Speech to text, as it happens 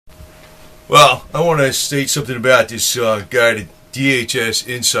Well, I want to state something about this guy, the DHS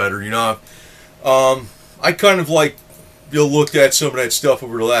insider. I kind of like looked at some of that stuff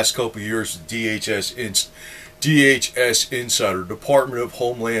over the last couple of years. The DHS insider, Department of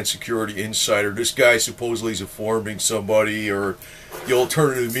Homeland Security insider. This guy supposedly is informing somebody or the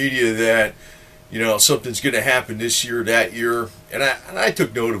alternative media that something's going to happen this year, that year, and I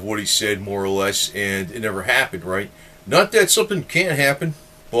took note of what he said more or less, and it never happened. Right? Not that something can't happen,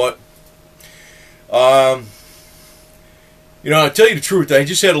 but I'll tell you the truth, I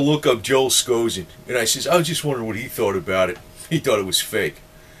just had to look up Joel Skousen, and I was just wondering what he thought about it. He thought it was fake.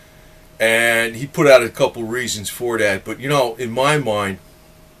 And he put out a couple reasons for that. But, in my mind,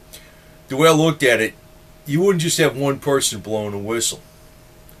 the way I looked at it, you wouldn't just have one person blowing a whistle.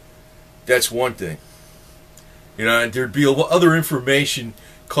 That's one thing. There'd be other information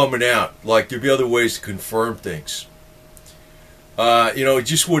coming out. Like, there'd be other ways to confirm things. It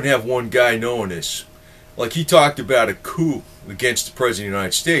just wouldn't have one guy knowing this. Like, he talked about a coup against the President of the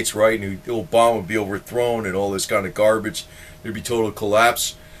United States, right? And Obama would be overthrown and all this kind of garbage. There'd be total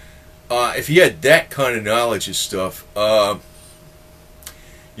collapse. If he had that kind of knowledge of stuff,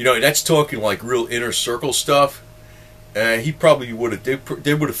 that's talking like real inner circle stuff. He probably would have,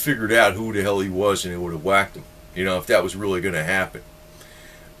 they would have figured out who the hell he was, and they would have whacked him, if that was really going to happen.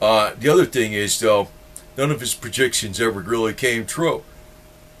 The other thing is, though, none of his predictions ever really came true.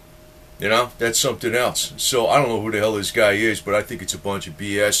 That's something else. So I don't know who the hell this guy is, but I think it's a bunch of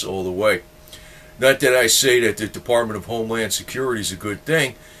BS all the way. Not that I say that the Department of Homeland Security is a good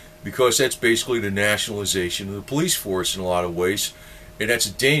thing, because that's basically the nationalization of the police force in a lot of ways, and that's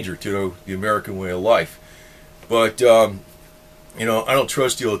a danger to the American way of life. But I don't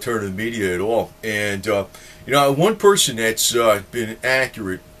trust the alternative media at all. And one person that's been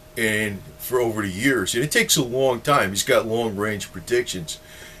accurate for over the years, and it takes a long time. He's got long-range predictions.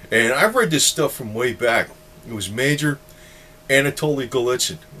 And I've read this stuff from way back. It was Major Anatoliy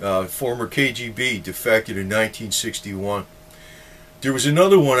Golitsym, former KGB, defected in 1961. There was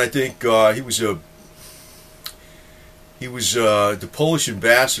another one, I think, he was the Polish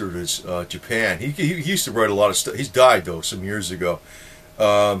ambassador to Japan. He used to write a lot of stuff. He's died, though, some years ago.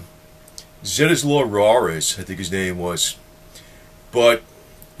 Zedislaw Rares, I think his name was. But,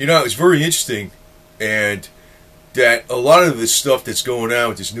 it's very interesting, and that a lot of this stuff that's going on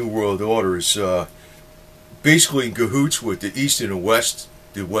with this New World Order is basically in cahoots with the East and the West.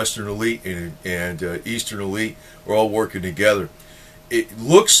 The Western elite and Eastern elite are all working together. It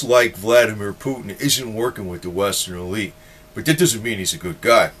looks like Vladimir Putin isn't working with the Western elite, but that doesn't mean he's a good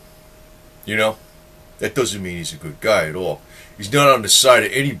guy. That doesn't mean he's a good guy at all. He's not on the side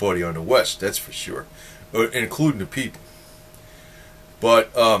of anybody on the West, that's for sure, including the people. But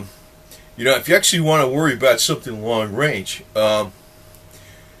if you actually want to worry about something long range, what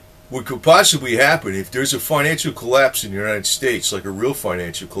could possibly happen if there's a financial collapse in the United States, like a real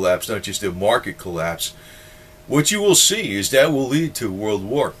financial collapse, not just a market collapse, what you will see is that will lead to world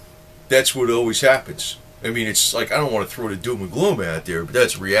war. That's what always happens. I mean, it's like, I don't want to throw the doom and gloom out there, but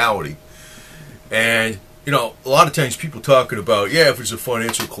that's reality. And, a lot of times people talking about, if there's a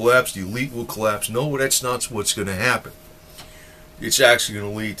financial collapse, the elite will collapse. No, that's not what's going to happen. It's actually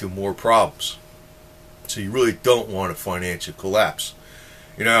going to lead to more problems. So you really don't want a financial collapse.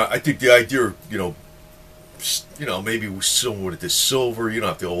 I think the idea, maybe someone with this silver, you don't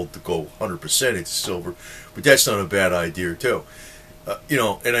have to go 100% into silver, but that's not a bad idea too.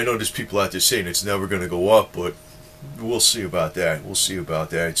 And I know there's people out there saying it's never going to go up, but we'll see about that. We'll see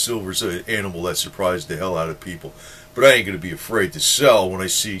about that. Silver's an animal that surprised the hell out of people, but I ain't going to be afraid to sell when I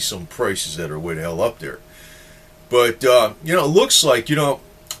see some prices that are way the hell up there. But it looks like I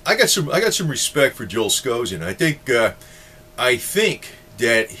got some respect for Joel Skousen. I think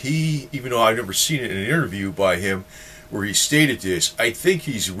that he, even though I've never seen it in an interview by him where he stated this, I think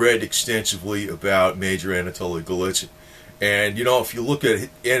he's read extensively about Major Anatoliy Golitsym. And, if you look at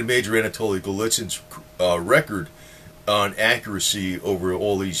Major Anatoliy Golitsym's record on accuracy over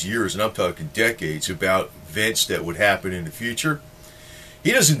all these years, and I'm talking decades, about events that would happen in the future,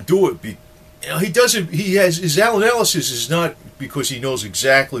 he doesn't do it his analysis is not because he knows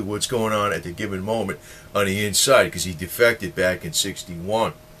exactly what's going on at the given moment on the inside, because he defected back in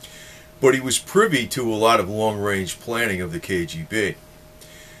 '61. But he was privy to a lot of long-range planning of the KGB.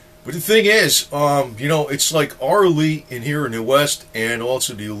 But the thing is, it's like our elite in here in the West, and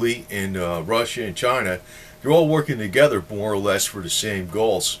also the elite in Russia and China, they're all working together more or less for the same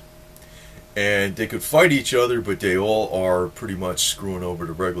goals. And they could fight each other, but they all are pretty much screwing over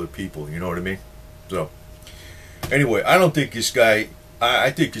the regular people, you know what I mean? So, anyway, I don't think this guy,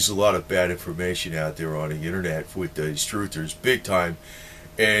 I think there's a lot of bad information out there on the internet with these truthers, big time.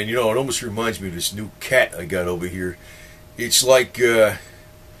 And, you know, it almost reminds me of this new cat I got over here. It's like, you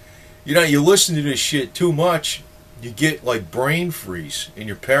know, you listen to this shit too much, you get like brain freeze and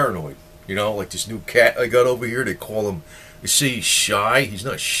you're paranoid. You know, like this new cat I got over here, they call him, they say he's shy. He's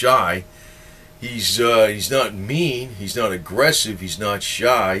not shy. He's not mean. He's not aggressive. He's not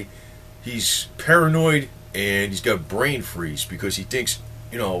shy. He's paranoid and he's got brain freeze because he thinks,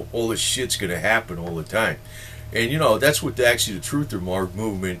 you know, all this shit's going to happen all the time. And, you know, that's what actually the Truther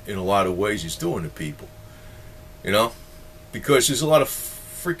movement in a lot of ways is doing to people. You know? Because there's a lot of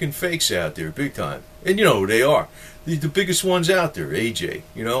freaking fakes out there, big time. And you know who they are. The biggest ones out there, AJ,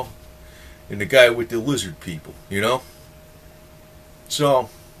 you know? And the guy with the lizard people, you know? So,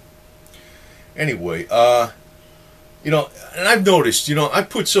 anyway, you know, and I've noticed, you know, I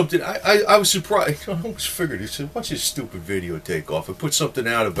put something, I was surprised, I almost figured, I said, what's this stupid video take off? I put something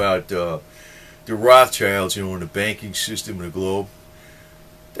out about the Rothschilds, you know, in the banking system in the globe.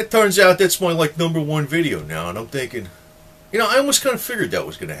 That turns out that's my, like, #1 video now, and I'm thinking, you know, I almost kind of figured that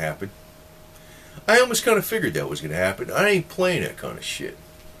was going to happen. I ain't playing that kind of shit.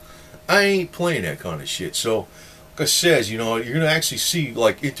 So, like I says, you know, you're going to actually see,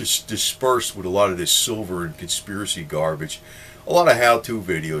 like, interspersed with a lot of this silver and conspiracy garbage, a lot of how-to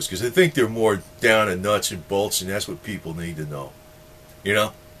videos, because I think they're more down to nuts and bolts, and that's what people need to know. You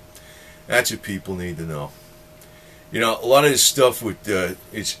know? That's what people need to know. You know, a lot of this stuff with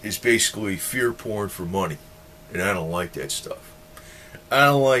is basically fear porn for money. And I don't like that stuff. I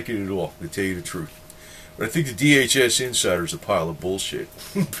don't like it at all, to tell you the truth. But I think the DHS insider is a pile of bullshit.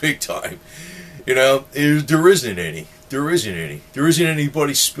 Big time. You know, there isn't any. There isn't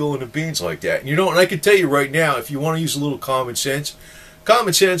anybody spilling the beans like that. And you know, and I can tell you right now, if you want to use a little common sense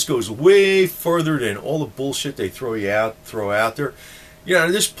goes way further than all the bullshit they throw out there. You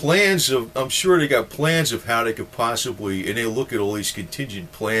know, there's plans of, I'm sure they got plans of how they could possibly, and they look at all these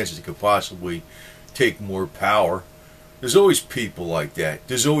contingent plans that could possibly take more power. There's always people like that.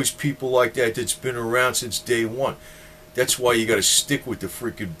 There's always people like that that's been around since day one. That's why you got to stick with the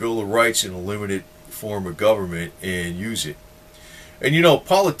freaking Bill of Rights in a limited form of government and use it. And you know,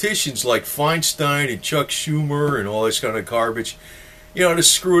 politicians like Feinstein and Chuck Schumer and all this kind of garbage, you know, they're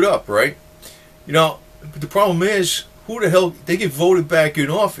screwed up, right? You know, but the problem is, who the hell, they get voted back in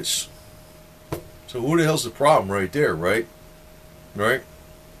office. So who the hell's the problem right there, right? Right?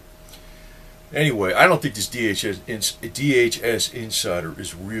 Anyway, I don't think this DHS insider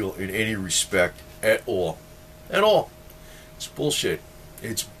is real in any respect at all. At all. It's bullshit.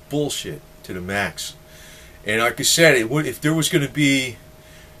 It's bullshit to the max. And like I said, if there was going to be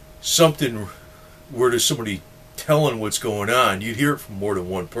something where there's somebody telling what's going on, you'd hear it from more than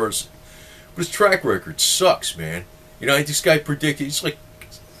one person. But his track record sucks, man. You know, this guy predicted, it's like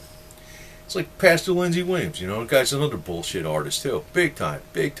Pastor Lindsey Williams, you know, the guy's another bullshit artist too. Big time.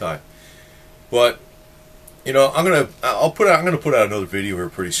 But, you know, I'm gonna put out another video here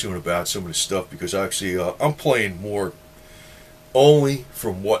pretty soon about some of this stuff, because actually I'm playing more only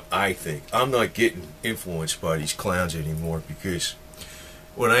from what I think. I'm not getting influenced by these clowns anymore, because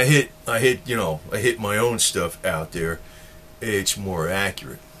when I hit my own stuff out there, it's more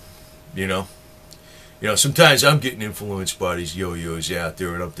accurate. You know, sometimes I'm getting influenced by these yo-yos out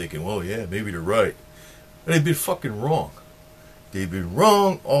there, and I'm thinking, well, yeah, maybe they're right. And they've been fucking wrong. They've been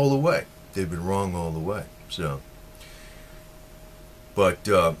wrong all the way. So, but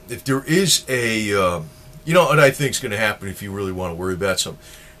if there is a, you know what I think is going to happen if you really want to worry about something,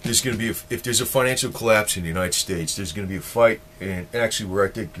 there's going to be, if there's a financial collapse in the United States, there's going to be a fight, and actually where I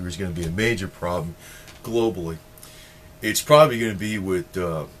think there's going to be a major problem globally, it's probably going to be with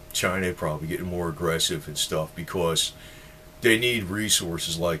China probably getting more aggressive and stuff, because they need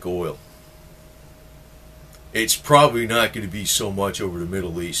resources like oil. It's probably not going to be so much over the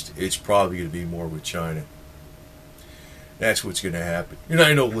Middle East. It's probably going to be more with China. That's what's going to happen. And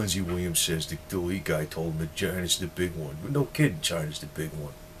I know Lindsey Williams says, the elite guy told him that China's the big one. But no kidding, China's the big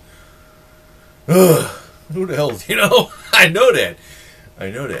one. Ugh, who the hell, you know? I know that.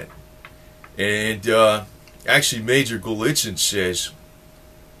 And actually, Major Golitsym says,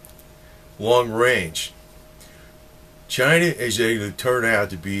 long range, China is going to turn out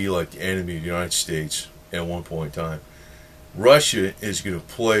to be like the enemy of the United States at one point in time. Russia is going to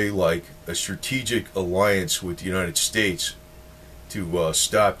play like a strategic alliance with the United States to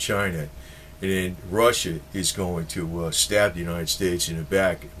stop China, and then Russia is going to stab the United States in the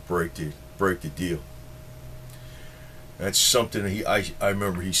back and break the deal. That's something I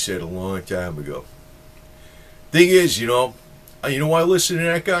remember he said a long time ago. Thing is, you know why I listen to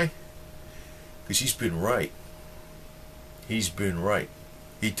that guy? Because he's been right.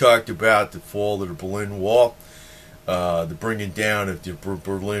 He talked about the fall of the Berlin Wall. the bringing down of the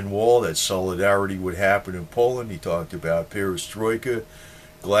Berlin Wall, that solidarity would happen in Poland. He talked about perestroika,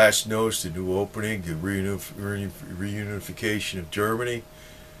 glasnost, the new opening, the reunification of Germany,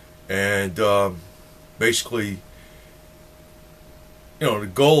 and basically, the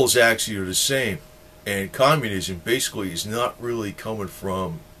goals actually are the same. And communism basically is not really coming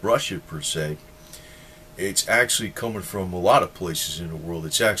from Russia per se. It's actually coming from a lot of places in the world.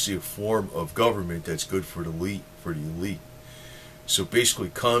 It's actually a form of government that's good for the elite. So basically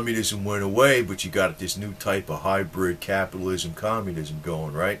communism went away, but you got this new type of hybrid capitalism communism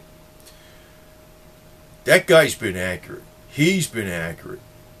going, right? That guy's been accurate. He's been accurate.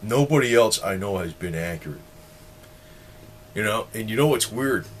 Nobody else I know has been accurate. And you know what's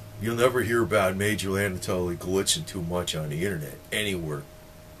weird? You'll never hear about Major Anatoliy Golitsym too much on the internet, anywhere,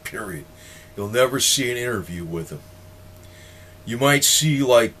 period. You'll never see an interview with him. You might see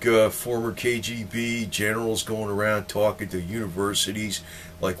like former KGB generals going around talking to universities,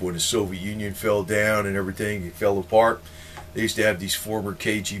 like when the Soviet Union fell down and everything, it fell apart. They used to have these former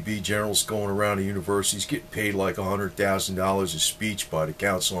KGB generals going around the universities getting paid like $100,000 a speech by the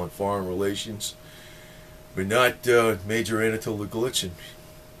Council on Foreign Relations. But not Major Anatoliy Golitsym.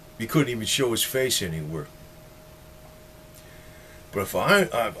 He couldn't even show his face anywhere. But if I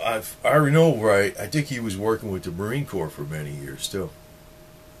know right, I think he was working with the Marine Corps for many years too.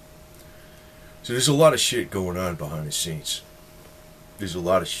 So there's a lot of shit going on behind the scenes. There's a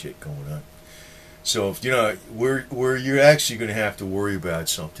lot of shit going on. So if where you're actually going to have to worry about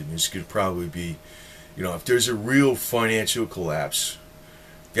something is going to probably be, if there's a real financial collapse,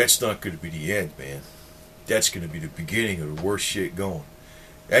 that's not going to be the end, man. That's going to be the beginning of the worst shit going.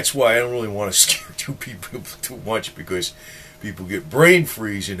 That's why I don't really want to scare people too much, because people get brain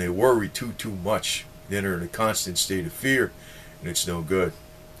freeze and they worry too much. Then they're in a constant state of fear, and it's no good.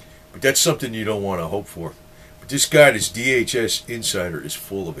 But that's something you don't want to hope for. But this guy, this DHS insider, is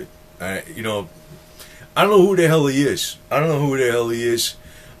full of it. I don't know who the hell he is. I don't know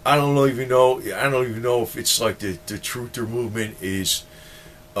even know if it's like the truther movement is,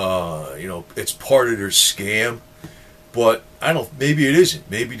 it's part of their scam. But maybe it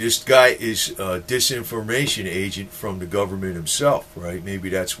isn't. Maybe this guy is a disinformation agent from the government himself, right? Maybe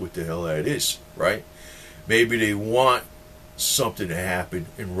that's what the hell that is, right? Maybe they want something to happen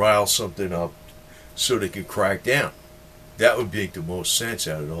and rile something up so they can crack down. That would make the most sense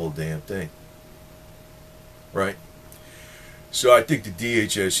out of the whole damn thing, right? So I think the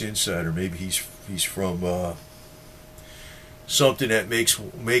DHS insider, maybe he's from something that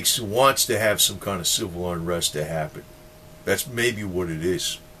wants to have some kind of civil unrest to happen. That's maybe what it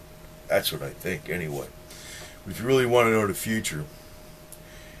is. That's what I think, anyway. But if you really want to know the future,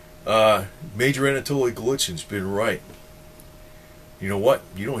 Major Anatoliy Golitsym's been right. You know what?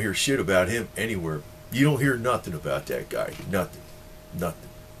 You don't hear shit about him anywhere. You don't hear nothing about that guy. Nothing.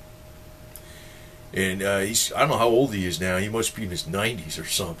 And I don't know how old he is now. He must be in his 90s or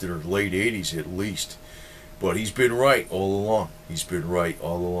something, or late 80s at least. But he's been right all along.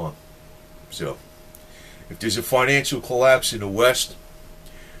 So, if there's a financial collapse in the West,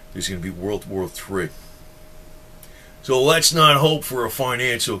 there's going to be World War III. So let's not hope for a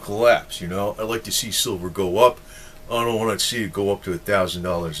financial collapse, I'd like to see silver go up. I don't want to see it go up to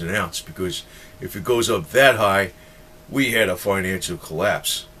 $1,000 an ounce, because if it goes up that high, we had a financial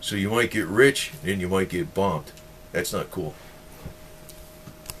collapse. So you might get rich, and you might get bombed. That's not cool.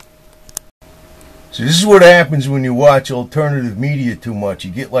 So this is what happens when you watch alternative media too much.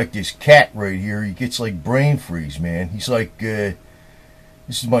 You get like this cat right here. He gets like brain freeze, man. He's like, this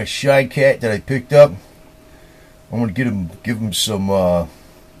is my shy cat that I picked up. I'm gonna give him some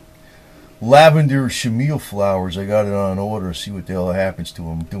lavender chenille flowers. I got it on order. See what the hell happens to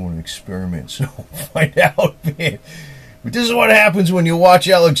him. I'm doing an experiment, so find out, man. But this is what happens when you watch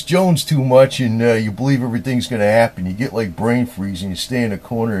Alex Jones too much and you believe everything's going to happen. You get like brain freeze and you stay in a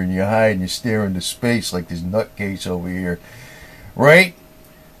corner and you hide and you stare into space like this nutcase over here. Right?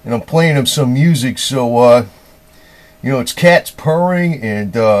 And I'm playing him some music, so, it's cats purring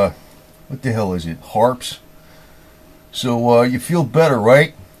and, what the hell is it? Harps. So, you feel better,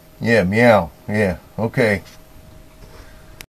 right? Yeah, meow. Yeah, okay.